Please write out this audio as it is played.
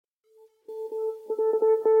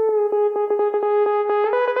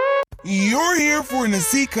You're here for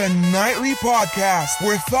Nasika Nightly Podcast,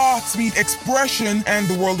 where thoughts meet expression and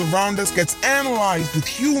the world around us gets analyzed with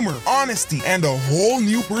humor, honesty, and a whole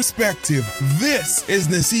new perspective. This is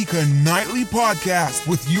Nasika Nightly Podcast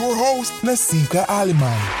with your host, Nasika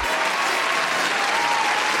Aliman.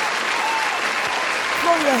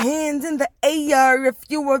 Throw your hands in the air if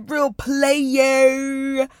you're a real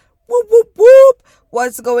player. Whoop, whoop, whoop.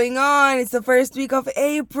 What's going on? It's the first week of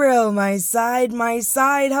April. My side.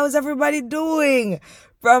 How's everybody doing?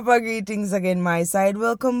 Proper greetings again, my side.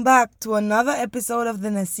 Welcome back to another episode of the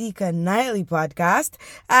Nasika Nightly Podcast.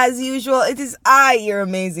 As usual, it is I, your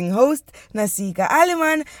amazing host, Nasika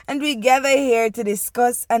Aliman, and we gather here to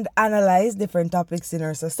discuss and analyze different topics in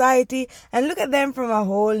our society and look at them from a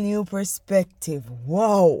whole new perspective.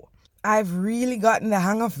 Whoa, I've really gotten the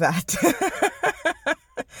hang of that.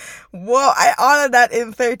 Whoa, all of that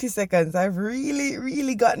in 30 seconds. I've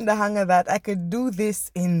really gotten the hang of that. I could do this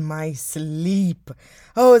in my sleep.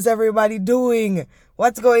 How's everybody doing?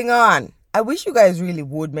 What's going on? I wish you guys really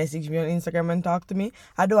would message me on Instagram and talk to me.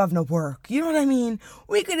 I don't have no work. You know what I mean?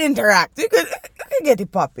 We could interact. We could get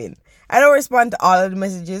it popping. I don't respond to all of the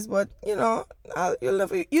messages, but, you know,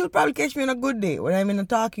 you'll probably catch me on a good day when I'm in a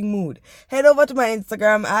talking mood. Head over to my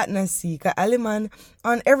Instagram at Nasika Aliman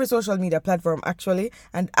on every social media platform, actually.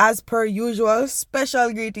 And as per usual,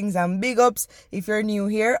 special greetings and big ups if you're new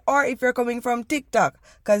here or if you're coming from TikTok,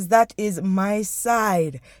 because that is my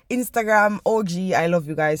side. Instagram, OG, I love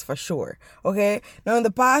you guys for sure. Okay? Now, in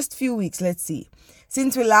the past few weeks, let's see.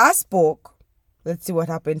 Since we last spoke, let's see what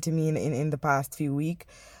happened to me in the past few weeks.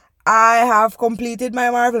 I have completed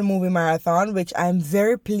my Marvel movie marathon, which I'm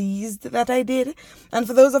very pleased that I did. And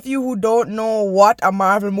for those of you who don't know what a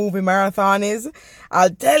Marvel movie marathon is,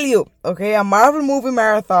 I'll tell you, okay? A Marvel movie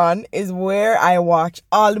marathon is where I watch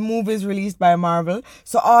all the movies released by Marvel.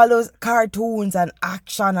 So all those cartoons and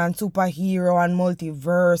action and superhero and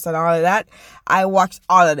multiverse and all of that, I watched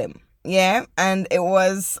all of them. Yeah, and it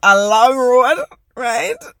was a long road,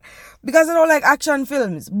 right? Because I don't like action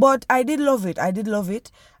films, but I did love it.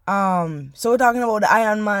 So we're talking about the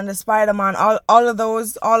Iron Man, the Spider-Man, all of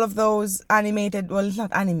those animated, well, it's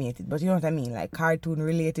not animated, but you know what I mean, like cartoon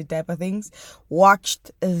related type of things.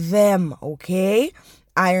 Watched them, okay?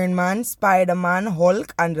 Iron Man, Spider-Man,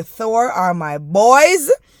 Hulk, and Thor are my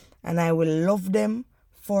boys, and I will love them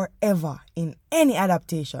forever in any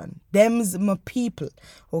adaptation. Them's my people,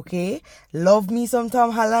 okay? Love me some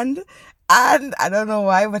Tom Holland. And I don't know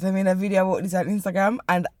why, but I made a video about this on Instagram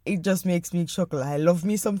and it just makes me chuckle. I love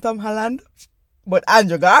me some Tom Holland. But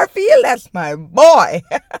Andrew Garfield, that's my boy.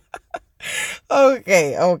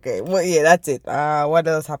 Okay. Well, yeah, that's it. What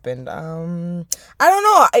else happened? I don't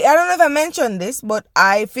know. I don't know if I mentioned this, but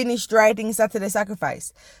I finished writing Saturday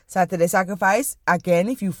Sacrifice. Saturday Sacrifice, again,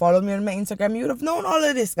 if you follow me on my Instagram, you would have known all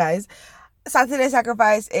of this, guys. Saturday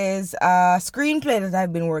Sacrifice is a screenplay that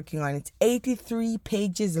I've been working on. It's 83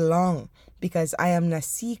 pages long because I am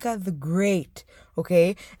Nasika the Great,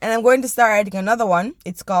 okay? And I'm going to start writing another one.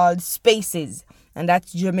 It's called Spaces, and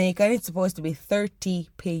that's Jamaican. It's supposed to be 30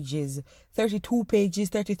 pages, 32 pages,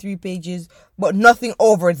 33 pages, but nothing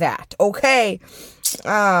over that, okay?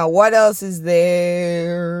 What else is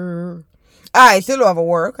there? I still don't have a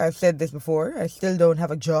work. I've said this before. I still don't have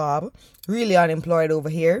a job. Really unemployed over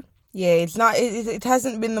here. Yeah, it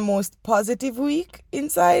hasn't been the most positive week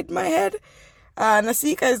inside my head.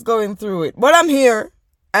 Nasika is going through it. But I'm here,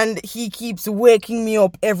 and he keeps waking me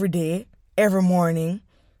up every day, every morning,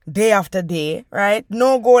 day after day, right?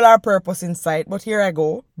 No goal or purpose in sight, but here I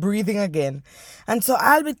go, breathing again. And so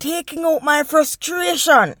I'll be taking out my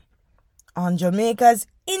frustration on Jamaica's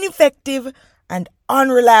ineffective and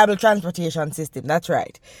unreliable transportation system. That's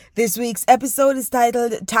right. This week's episode is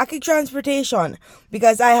titled Tacky Transportation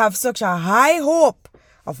because I have such a high hope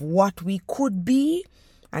of what we could be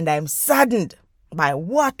and I'm saddened by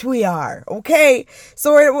what we are. Okay?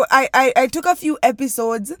 So I took a few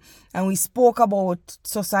episodes and we spoke about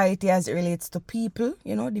society as it relates to people,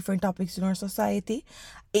 you know, different topics in our society.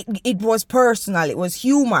 It was personal, it was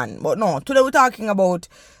human, but no, today we're talking about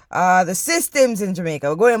the systems in Jamaica.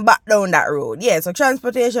 We're going back down that road. Yeah, so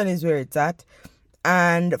transportation is where it's at.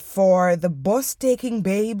 And for the bus-taking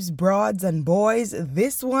babes, broads, and boys,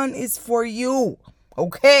 this one is for you.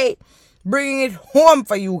 Okay? Bringing it home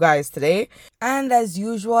for you guys today. And as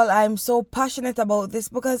usual, I'm so passionate about this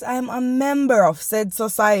because I'm a member of said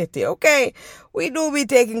society. Okay? We do be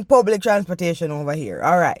taking public transportation over here.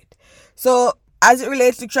 All right. So as it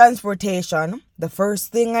relates to transportation, the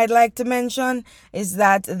first thing I'd like to mention is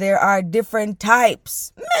that there are different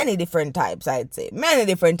types, many different types, I'd say, many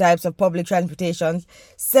different types of public transportation,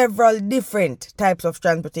 several different types of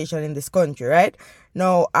transportation in this country, right?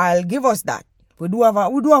 Now, I'll give us that. We do have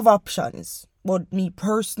options, but me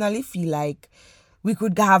personally feel like we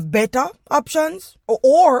could have better options,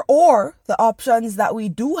 or the options that we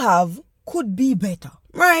do have could be better,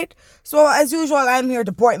 right? So as usual, I'm here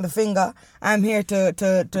to point the finger. I'm here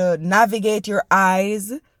to navigate your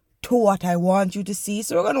eyes to what I want you to see.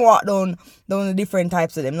 So we're gonna walk down the different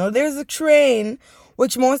types of them. Now, there's a train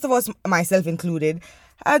which most of us, myself included,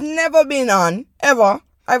 had never been on ever.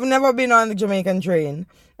 I've never been on the Jamaican train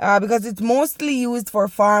because it's mostly used for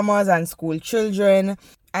farmers and school children,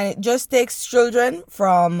 and it just takes children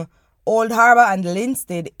from Old Harbour and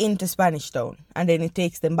Linstead into Spanish Town, and then it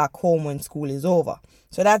takes them back home when school is over.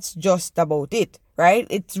 So that's just about it, right?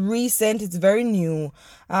 It's recent, it's very new,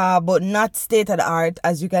 but not state of the art.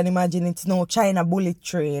 As you can imagine, it's no China bullet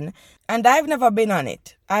train, and I've never been on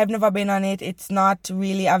it. It's not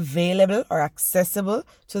really available or accessible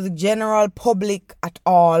to the general public at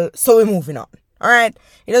all, so we're moving on. All right,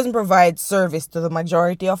 it doesn't provide service to the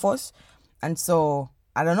majority of us, and so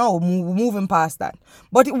I don't know, moving past that.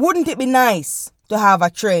 But wouldn't it be nice to have a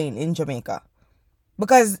train in Jamaica?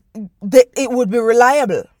 Because it would be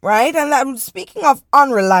reliable, right? And speaking of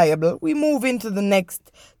unreliable, we move into the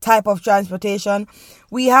next type of transportation.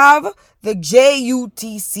 We have the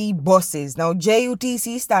JUTC buses. Now,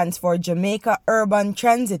 JUTC stands for Jamaica Urban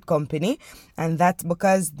Transit Company, and that's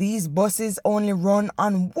because these buses only run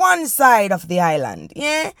on one side of the island,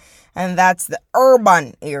 yeah? And that's the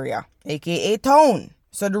urban area, aka town.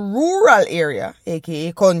 So the rural area,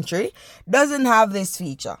 aka country, doesn't have this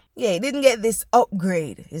feature. Yeah, it didn't get this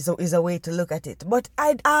upgrade, is a way to look at it. But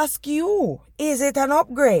I'd ask you, is it an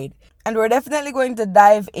upgrade? And we're definitely going to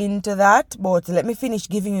dive into that. But let me finish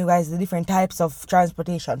giving you guys the different types of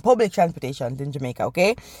transportation, public transportation in Jamaica,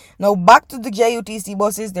 okay? Now back to the JUTC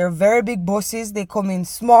buses. They're very big buses. They come in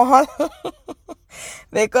small.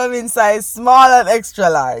 They come in size small and extra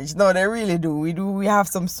large. No, they really do. We have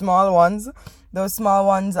some small ones. Those small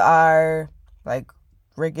ones are like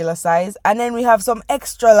regular size. And then we have some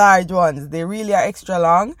extra large ones. They really are extra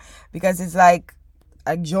long because it's like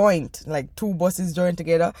a joint, like two buses joined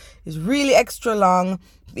together. It's really extra long.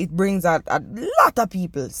 It brings out a lot of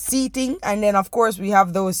people seating. And then, of course, we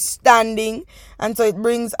have those standing. And so it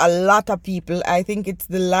brings a lot of people. I think it's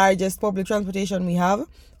the largest public transportation we have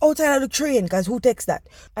outside of the train, because who takes that?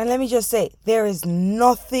 And let me just say, there is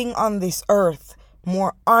nothing on this earth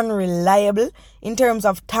more unreliable in terms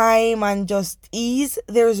of time and just ease.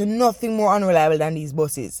 There is nothing more unreliable than these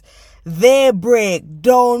buses. They break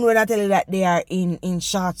down when I tell you that they are in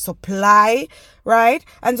short supply, right?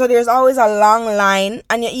 And so there's always a long line,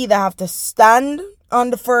 and you either have to stand on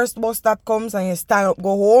the first bus that comes and you stand up,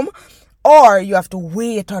 go home, or you have to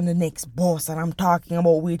wait on the next bus. And I'm talking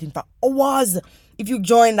about waiting for hours. If you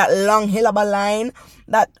join that long hell of a line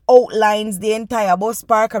that outlines the entire bus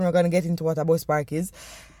park, and we're going to get into what a bus park is,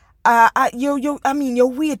 you're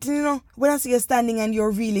waiting, you know, when I see you standing and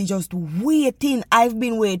you're really just waiting. I've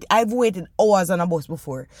waited hours on a bus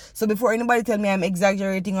before. So before anybody tell me I'm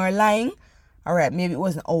exaggerating or lying, all right, maybe it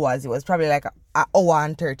wasn't hours, it was probably like an hour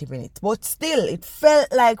and 30 minutes. But still, it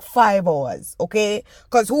felt like 5 hours, okay?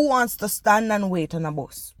 Because who wants to stand and wait on a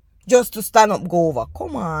bus? Just to stand up, go over.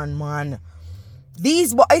 Come on, man.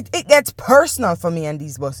 It gets personal for me on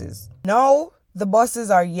these buses. Now, the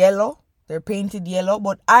buses are yellow. They're painted yellow.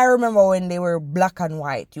 But I remember when they were black and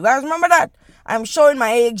white. You guys remember that? I'm showing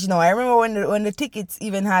my age now. I remember when the tickets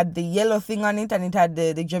even had the yellow thing on it, and it had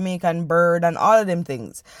the Jamaican bird and all of them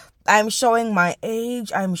things. I'm showing my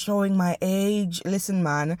age. Listen,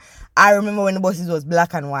 man. I remember when the buses was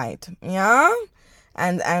black and white. Yeah?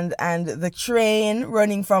 And the train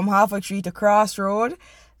running from Half a Tree to Crossroad.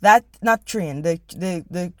 That, not train,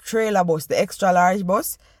 the trailer bus, the extra large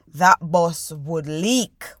bus, that bus would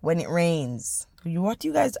leak when it rains. What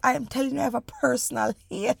you guys, I am telling you, I have a personal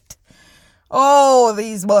hate. Oh,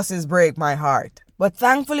 these buses break my heart. But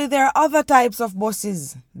thankfully, there are other types of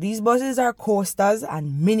buses. These buses are coasters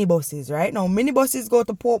and minibuses, right? Now, minibuses go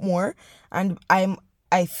to Portmore, and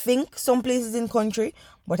I think some places in country,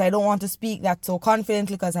 but I don't want to speak that so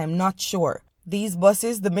confidently because I'm not sure. These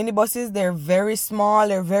buses, the minibuses, they're very small,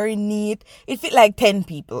 they're very neat. It fit like 10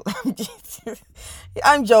 people.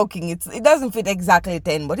 I'm joking. It doesn't fit exactly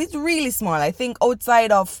 10, but it's really small. I think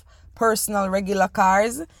outside of personal regular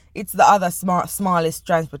cars, it's the other smallest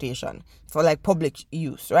transportation for like public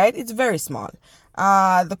use, right? It's very small.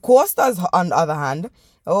 The coasters, on the other hand,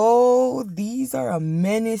 oh, these are a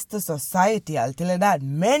menace to society. I'll tell you that.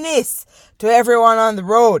 Menace to everyone on the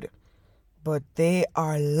road. But they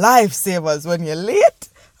are lifesavers when you're late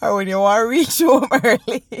or when you want to reach home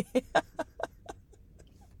early.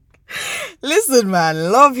 Listen,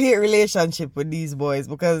 man, love-hate relationship with these boys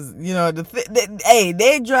because, you know,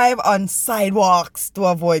 they drive on sidewalks to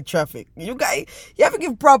avoid traffic. You have to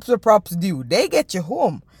give props where props due. They get you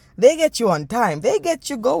home. They get you on time. They get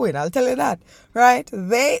you going. I'll tell you that, right?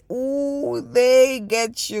 They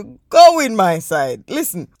get you going, my side.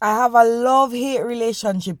 Listen, I have a love-hate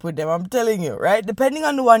relationship with them. I'm telling you, right? Depending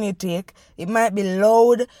on the one you take, it might be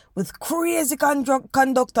loud with crazy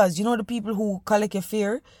conductors. You know the people who collect your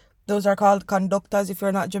fare? Those are called conductors if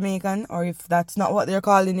you're not Jamaican, or if that's not what they're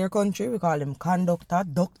called in your country. We call them conductor,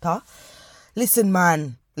 doctor. Listen,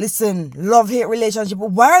 man. Listen, love-hate relationship.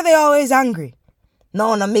 Why are they always angry?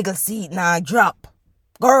 No, in a middle seat, nah, drop.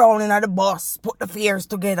 Go around in the bus, put the fares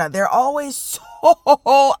together. They're always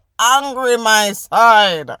so angry, my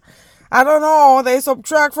side. I don't know, they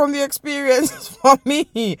subtract from the experience for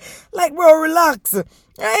me. Like, bro, relax,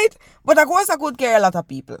 right? But of course, I could carry a lot of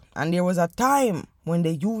people. And there was a time when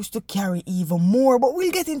they used to carry even more. But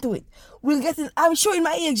we'll get into it. I'm showing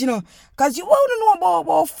my age, you know. Because you want to know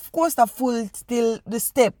about of course, the full, still, the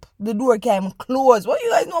step, the door came closed. What do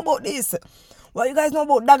you guys know about this? What you guys know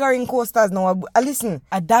about daggering coasters now? Listen,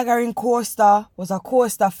 a daggering coaster was a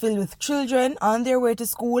coaster filled with children on their way to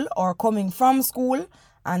school or coming from school,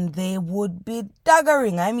 and they would be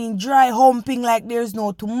daggering. I mean, dry humping like there's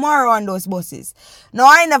no tomorrow on those buses. No,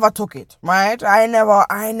 I never took it, right? I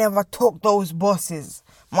never took those buses.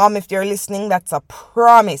 Mom, if you're listening, that's a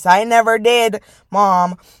promise. I never did,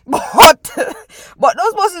 Mom. But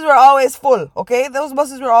those buses were always full, okay? Those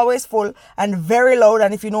buses were always full and very loud.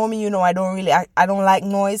 And if you know me, you know I don't like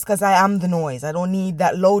noise because I am the noise. I don't need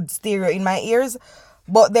that loud stereo in my ears.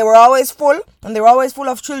 But they were always full, and they were always full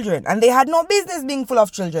of children. And they had no business being full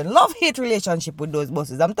of children. Love-hate relationship with those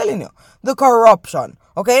buses. I'm telling you. The corruption.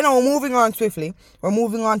 Okay, now we're moving on swiftly. We're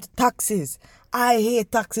moving on to taxis. I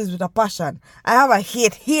hate taxis with a passion. I have a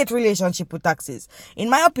hate relationship with taxis. In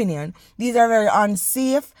my opinion, these are very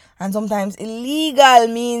unsafe and sometimes illegal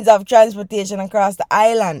means of transportation across the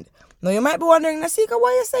island. Now, you might be wondering, Nasika,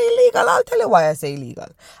 why you say illegal? I'll tell you why I say illegal.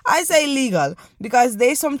 I say illegal because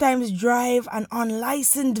they sometimes drive an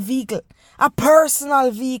unlicensed vehicle, a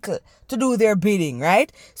personal vehicle, to do their bidding, right?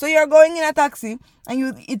 So you're going in a taxi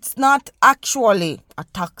and it's not actually a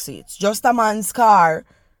taxi. It's just a man's car.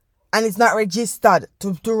 And it's not registered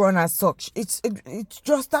to run as such. It's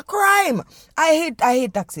just a crime. I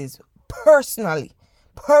hate taxis. Personally,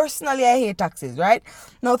 I hate taxis, right?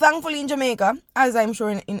 Now, thankfully in Jamaica, as I'm sure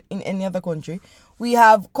in any other country, we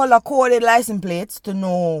have color-coded license plates to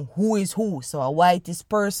know who is who. So a white is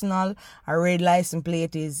personal, a red license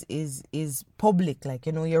plate is public. Like,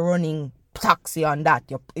 you know, you're running taxi on that.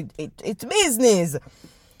 It's business.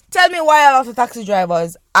 Tell me why a lot of taxi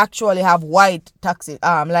drivers actually have white taxi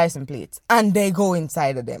license plates and they go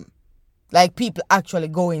inside of them. Like, people actually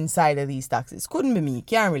go inside of these taxis. Couldn't be me.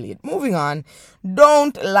 Can't relate. Moving on.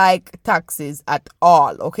 Don't like taxis at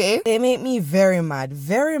all, okay? They make me very mad.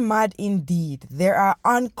 Very mad indeed. There are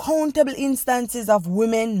uncountable instances of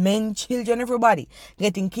women, men, children, everybody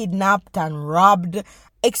getting kidnapped and robbed,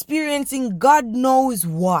 experiencing God knows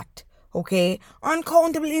what. Okay,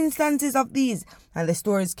 uncountable instances of these, and the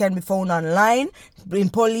stories can be found online in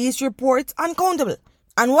police reports. Uncountable.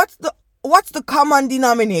 And what's the common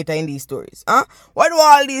denominator in these stories? Where do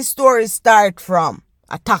all these stories start from?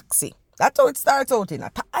 A taxi. That's how it starts out in.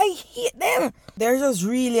 I hate them. They're just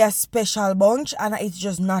really a special bunch, and it's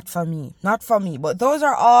just not for me. Not for me. But those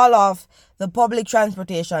are all of the public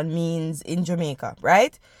transportation means in Jamaica,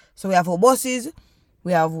 right? So we have our buses,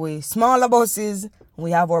 we have our smaller buses,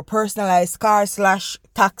 we have our personalized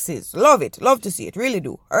car/taxis. Love it. Love to see it. Really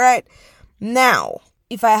do. All right. Now,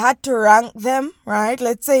 if I had to rank them, right,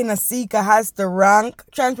 let's say Nasika has to rank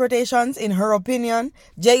transportations in her opinion,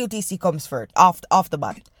 JUTC comes first, off the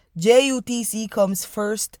bat. JUTC comes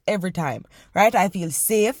first every time, right? I feel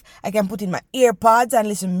safe. I can put in my earpods and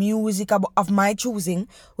listen music of my choosing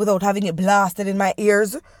without having it blasted in my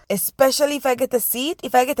ears. Especially if I get a seat.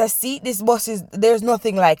 If I get a seat, this bus there's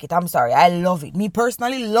nothing like it. I'm sorry. I love it. Me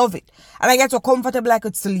personally love it. And I get so comfortable I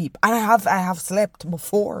could sleep. And I have slept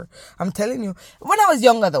before. I'm telling you. When I was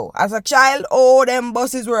younger though, as a child, them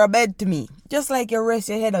buses were a bed to me. Just like you rest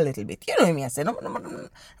your head a little bit. You know what I mean? I said,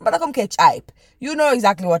 but I come catch hype. You know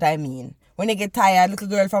exactly what I mean. When you get tired, little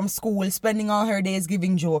girl from school, spending all her days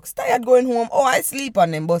giving jokes, tired going home, I sleep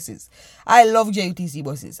on them buses. I love JUTC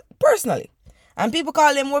buses, personally. And people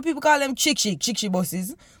call them chick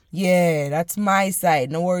buses. Yeah, that's my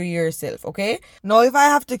side. No worry yourself, okay? Now, if I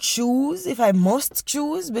must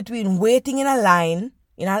choose between waiting in a line,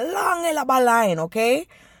 in a long line, okay?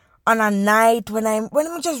 on a night when I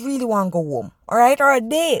just really want to go home, all right, or a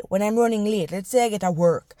day when I'm running late. Let's say I get to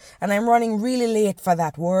work and I'm running really late for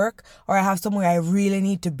that work, or I have somewhere I really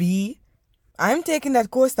need to be. I'm taking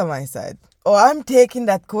that coaster, my side. Oh, I'm taking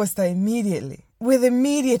that coaster immediately with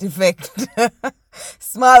immediate effect.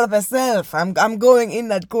 Smile of yourself. I'm going in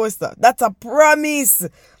that coaster. That's a promise.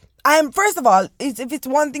 First of all, if it's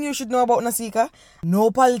one thing you should know about Nasika,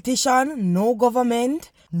 no politician, no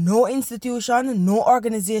government, no institution, no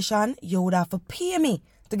organization, you would have to pay me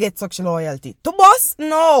to get such loyalty. To boss?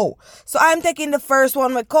 No. So I'm taking the first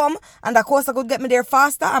one that come, and the coaster could get me there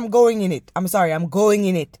faster. I'm going in it. I'm going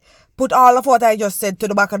in it. Put all of what I just said to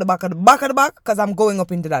the back of the back of the back of the back, because I'm going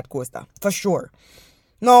up into that coaster, for sure.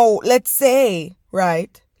 Now, let's say I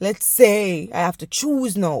have to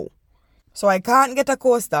choose now. So I can't get a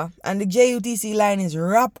coaster, and the JUTC line is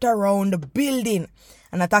wrapped around the building,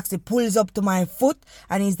 and a taxi pulls up to my foot,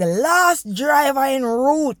 and he's the last driver en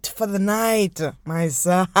route for the night. My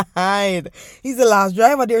side. He's the last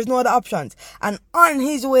driver. There's no other options. And on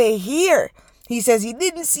his way here, he says he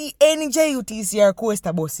didn't see any JUTC or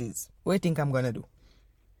coaster buses. What do you think I'm gonna do?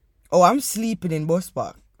 Oh, I'm sleeping in bus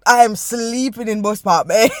park. I am sleeping in bus park,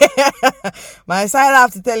 man. My side, I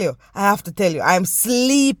have to tell you, I'm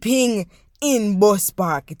sleeping in bus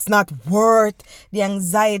park. It's not worth the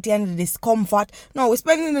anxiety and the discomfort. No, we're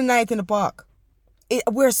spending the night in the park.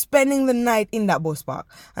 We're spending the night in that bus park.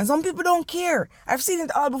 And some people don't care. I've seen it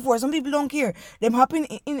all before. Some people don't care. Them hopping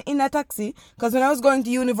in a taxi. Because when I was going to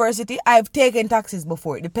university, I've taken taxis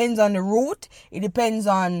before. It depends on the route. It depends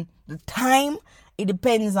on the time. It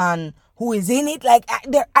depends on who is in it.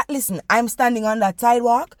 Listen, I'm standing on that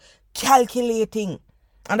sidewalk calculating.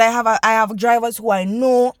 And I have drivers who I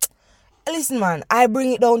know. Listen, man, I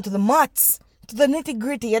bring it down to the mats, to the nitty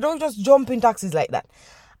gritty. I don't just jump in taxis like that.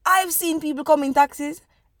 I've seen people come in taxis,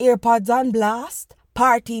 AirPods on blast,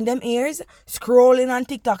 party in them ears, scrolling on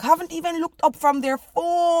TikTok, haven't even looked up from their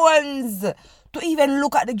phones to even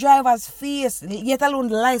look at the driver's face, let alone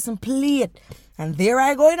the license plate. And there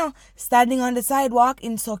I go, standing on the sidewalk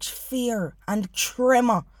in such fear and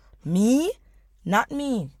tremor. Me? Not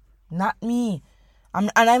me. I'm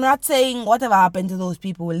not saying whatever happened to those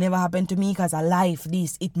people will never happen to me because of life.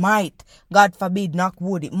 It might. God forbid, knock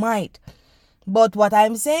wood, it might. But what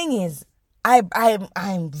I'm saying is,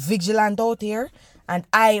 I'm vigilant out here, and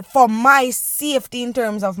for my safety in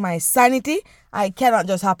terms of my sanity, I cannot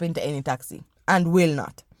just hop into any taxi, and will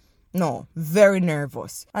not. No, very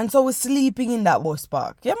nervous. And so we're sleeping in that bus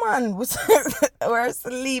park. Yeah, man, we're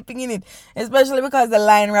sleeping in it. Especially because the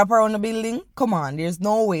line wrap around the building. Come on, there's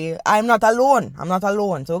no way. I'm not alone.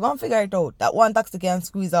 So we're going to figure it out. That one taxi can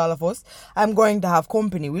squeeze all of us. I'm going to have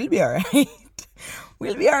company. We'll be all right.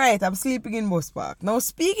 We'll be all right. I'm sleeping in bus park. Now,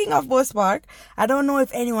 speaking of bus park, I don't know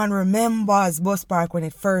if anyone remembers bus park when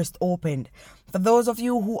it first opened. For those of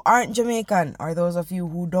you who aren't Jamaican, or those of you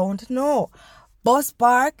who don't know, bus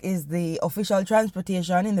park is the official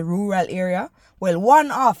transportation in the rural area. Well, one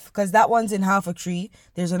off, because that one's in Half a Tree.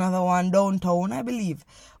 There's another one downtown, I believe.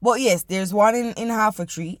 But yes, there's one in Half a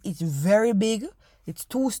Tree. It's very big. It's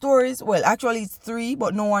 2 stories. Well, actually it's 3,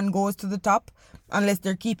 but no one goes to the top unless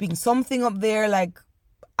they're keeping something up there like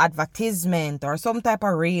advertisement or some type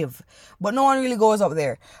of rave, but no one really goes up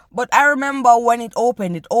there. But I remember when it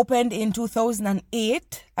opened in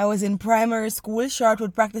 2008. I was in primary school,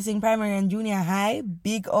 Shortwood, practicing primary and junior high.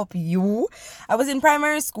 Big up you. I was in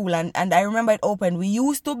primary school, and I remember it opened.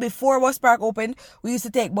 Before bus park opened, we used to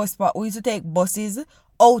take buses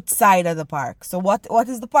outside of the park. So what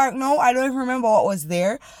is the park now? I don't even remember what was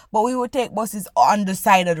there, but we would take buses on the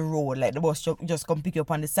side of the road, like the bus just come pick you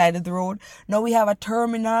up on the side of the road. Now we have a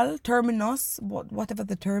terminus, whatever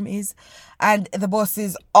the term is, and the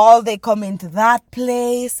buses they come into that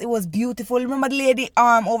place. It was beautiful. Remember the lady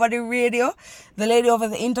over the radio? The lady over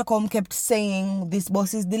the intercom kept saying, this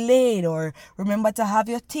bus is delayed, or remember to have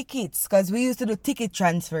your tickets, because we used to do ticket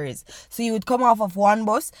transfers. So you would come off of one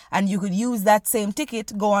bus and you could use that same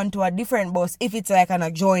ticket, go on to a different bus if it's like an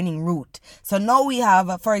adjoining route. So now we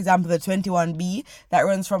have, for example, the 21B that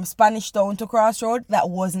runs from Spanish Town to Crossroad. That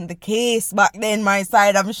wasn't the case back then, my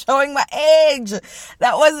side. I'm showing my age.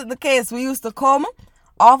 That wasn't the case. We used to come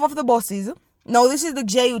off of the buses. No, this is the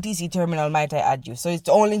JUTC terminal, might I add you. So it's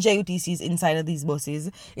only JUTCs inside of these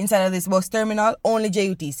buses. Inside of this bus terminal, only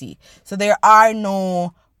JUTC. So there are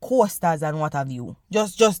no coasters and what have you.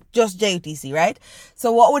 Just JUTC, right?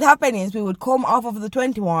 So what would happen is we would come off of the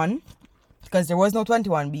 21 because there was no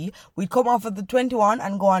 21B. We'd come off of the 21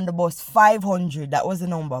 and go on the bus 500. That was the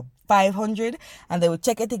number, 500. And they would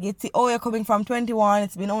check a ticket, see, oh, you're coming from 21.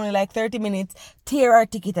 It's been only like 30 minutes. Tear our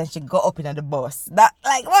ticket and she go up in the bus. That,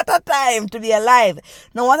 like, what a time to be alive.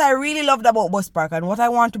 Now, what I really loved about Bus Park and what I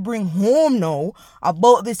want to bring home now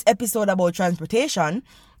about this episode about transportation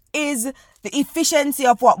is the efficiency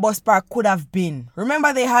of what Bus Park could have been.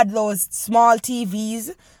 Remember, they had those small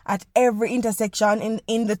TVs at every intersection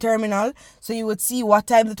in the terminal, so you would see what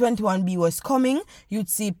time the 21B was coming. You'd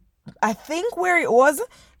see, I think, where it was.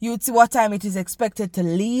 You'd see what time it is expected to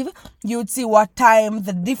leave. You'd see what time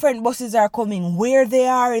the different buses are coming, where they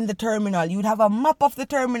are in the terminal. You'd have a map of the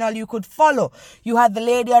terminal you could follow. You had the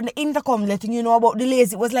lady on the intercom letting you know about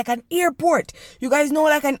delays. It was like an airport. You guys know,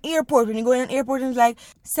 like an airport. When you go in an airport, it's like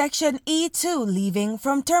section E2 leaving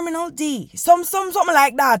from terminal D. Something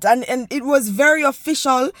like that. And it was very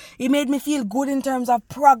official. It made me feel good in terms of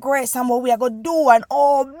progress and what we are going to do. And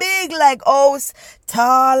big like house,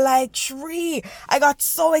 tall like tree. I got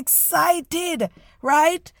so excited,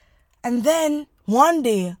 right? And then one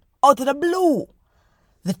day, out of the blue,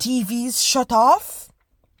 the TVs shut off.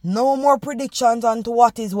 No more predictions on to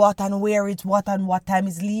what is what and where it's what and what time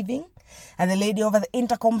is leaving. And the lady over the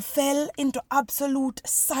intercom fell into absolute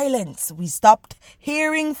silence. We stopped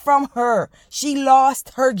hearing from her. She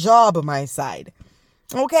lost her job, my side.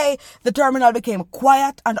 Okay, the terminal became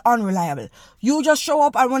quiet and unreliable. You just show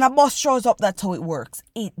up, and when a bus shows up, that's how it works.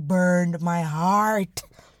 It burned my heart.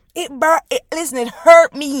 Listen, it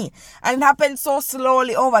hurt me. And it happened so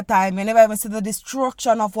slowly over time. You never even see the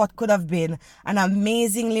destruction of what could have been an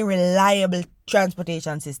amazingly reliable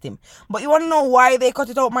transportation system. But you want to know why they cut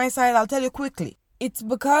it out my side? I'll tell you quickly. It's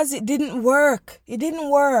because it didn't work. It didn't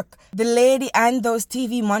work. The lady and those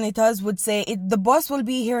TV monitors would say, the bus will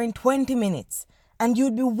be here in 20 minutes. And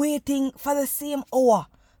you'd be waiting for the same hour,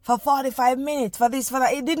 for 45 minutes, for this, for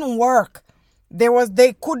that. It didn't work.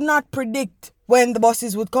 They could not predict when the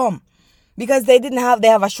buses would come because they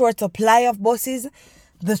have a short supply of buses.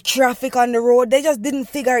 The traffic on the road, they just didn't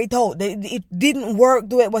figure it out. It didn't work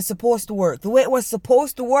the way it was supposed to work. The way it was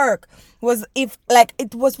supposed to work was it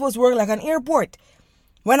was supposed to work like an airport.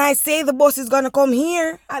 When I say the bus is going to come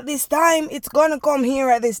here at this time, it's going to come here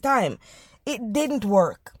at this time. It didn't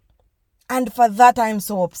work. And for that, I'm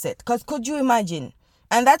so upset. Because could you imagine?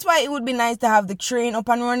 And that's why it would be nice to have the train up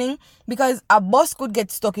and running, because a bus could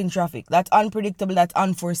get stuck in traffic. That's unpredictable, that's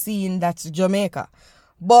unforeseen, that's Jamaica.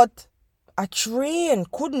 But a train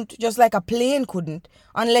couldn't, just like a plane couldn't,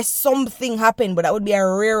 unless something happened, but that would be a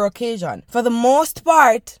rare occasion. For the most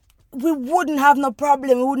part, we wouldn't have no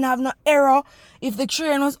problem, we wouldn't have no error if the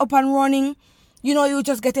train was up and running. You know, you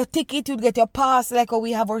just get your ticket, you'd get your pass, like how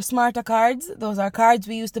we have our smarter cards. Those are cards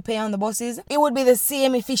we used to pay on the buses. It would be the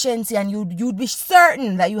same efficiency, and you'd be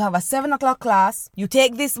certain that you have a 7 o'clock class. You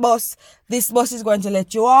take this bus is going to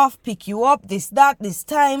let you off, pick you up, this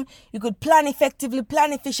time. You could plan effectively,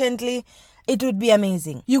 plan efficiently. It would be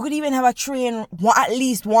amazing. You could even have a train, at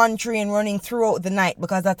least one train running throughout the night,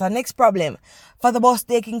 because that's our next problem. For the bus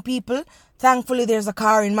taking people, thankfully there's a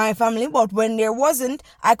car in my family, but when there wasn't,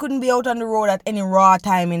 I couldn't be out on the road at any raw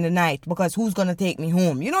time in the night, because who's going to take me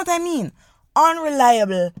home? You know what I mean?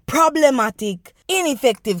 Unreliable, problematic,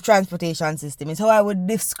 ineffective transportation system is how I would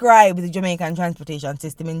describe the Jamaican transportation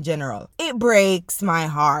system in general. It breaks my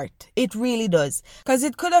heart. It really does. Because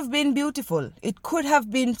it could have been beautiful. It could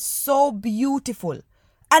have been so beautiful.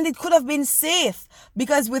 And it could have been safe,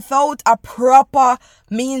 because without a proper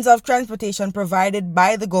means of transportation provided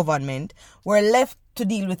by the government, we're left to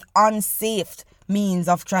deal with unsafe means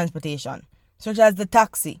of transportation, such as the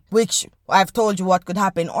taxi, which I've told you what could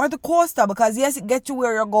happen, or the coaster, because yes, it gets you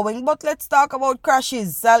where you're going, but let's talk about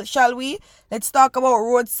crashes, shall we? Let's talk about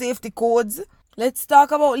road safety codes. Let's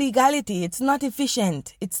talk about legality. It's not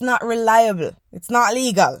efficient. It's not reliable. It's not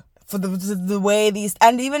legal for the way these,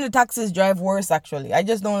 and even the taxis drive worse, actually. I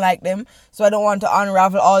just don't like them, so I don't want to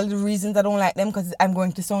unravel all the reasons I don't like them, because I'm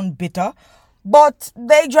going to sound bitter. But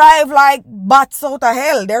they drive like bats out of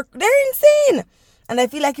hell. They're insane. And I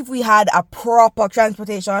feel like if we had a proper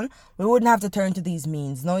transportation, we wouldn't have to turn to these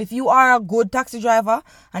means. Now, if you are a good taxi driver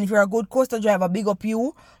and if you're a good coaster driver, big up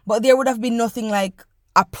you. But there would have been nothing like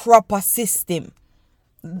a proper system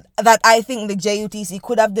that I think the JUTC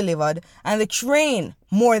could have delivered, and the train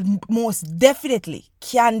most definitely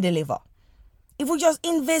can deliver. If we just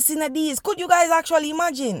invest in these, could you guys actually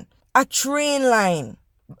imagine a train line?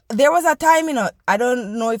 There was a time, I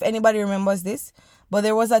don't know if anybody remembers this, but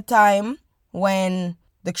there was a time when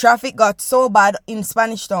the traffic got so bad in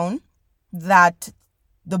Spanish Town that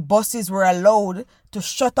the buses were allowed to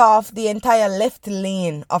shut off the entire left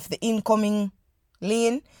lane of the incoming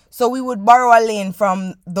lane. So we would borrow a lane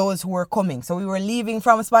from those who were coming. So we were leaving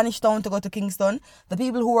from Spanish Town to go to Kingston. The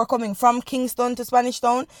people who were coming from Kingston to Spanish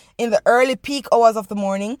Town in the early peak hours of the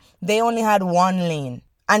morning, they only had one lane.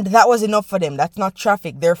 And that was enough for them. That's not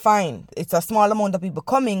traffic. They're fine. It's a small amount of people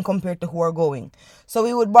coming compared to who are going. So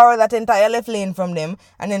we would borrow that entire left lane from them,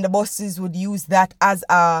 and then the buses would use that as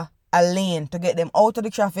a lane to get them out of the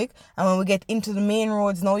traffic. And when we get into the main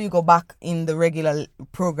roads, now you go back in the regular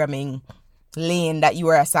programming lane that you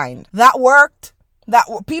were assigned. That worked.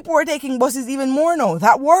 People were taking buses even more now.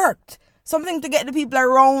 That worked. Something to get the people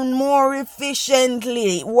around more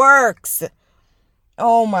efficiently. It works.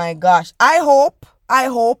 Oh my gosh. I hope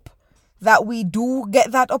that we do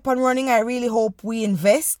get that up and running. I really hope we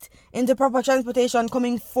invest into proper transportation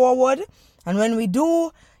coming forward. And when we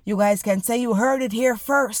do, you guys can say you heard it here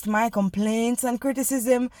first. My complaints and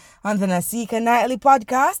criticism on the Nasika Nightly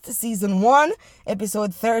Podcast, Season 1,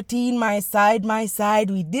 Episode 13, My Side, My Side.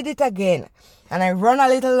 We did it again. And I run a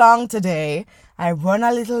little long today. But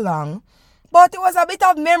it was a bit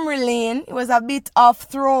of memory lane. It was a bit of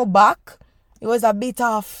throwback. It was a bit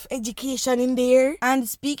of education in there. And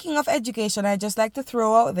speaking of education, I'd just like to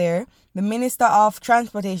throw out there, the Minister of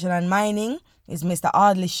Transportation and Mining is Mr.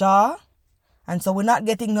 Audley Shaw. And so we're not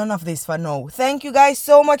getting none of this for now. Thank you guys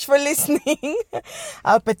so much for listening.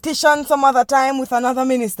 I'll petition some other time with another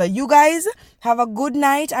minister. You guys have a good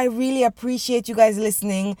night. I really appreciate you guys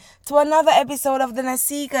listening to another episode of the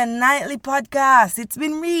Nasika Nightly Podcast. It's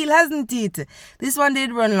been real, hasn't it? This one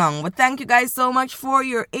did run long. But thank you guys so much for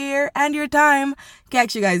your ear and your time.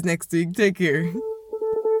 Catch you guys next week. Take care.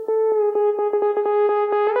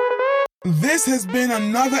 This has been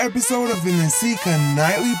another episode of the Nasika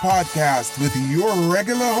Nightly Podcast with your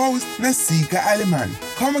regular host, Nasika Aliman.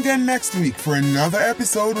 Come again next week for another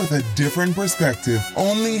episode with a different perspective,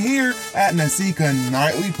 only here at Nasika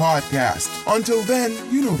Nightly Podcast. Until then,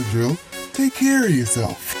 you know the drill. Take care of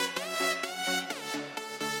yourself.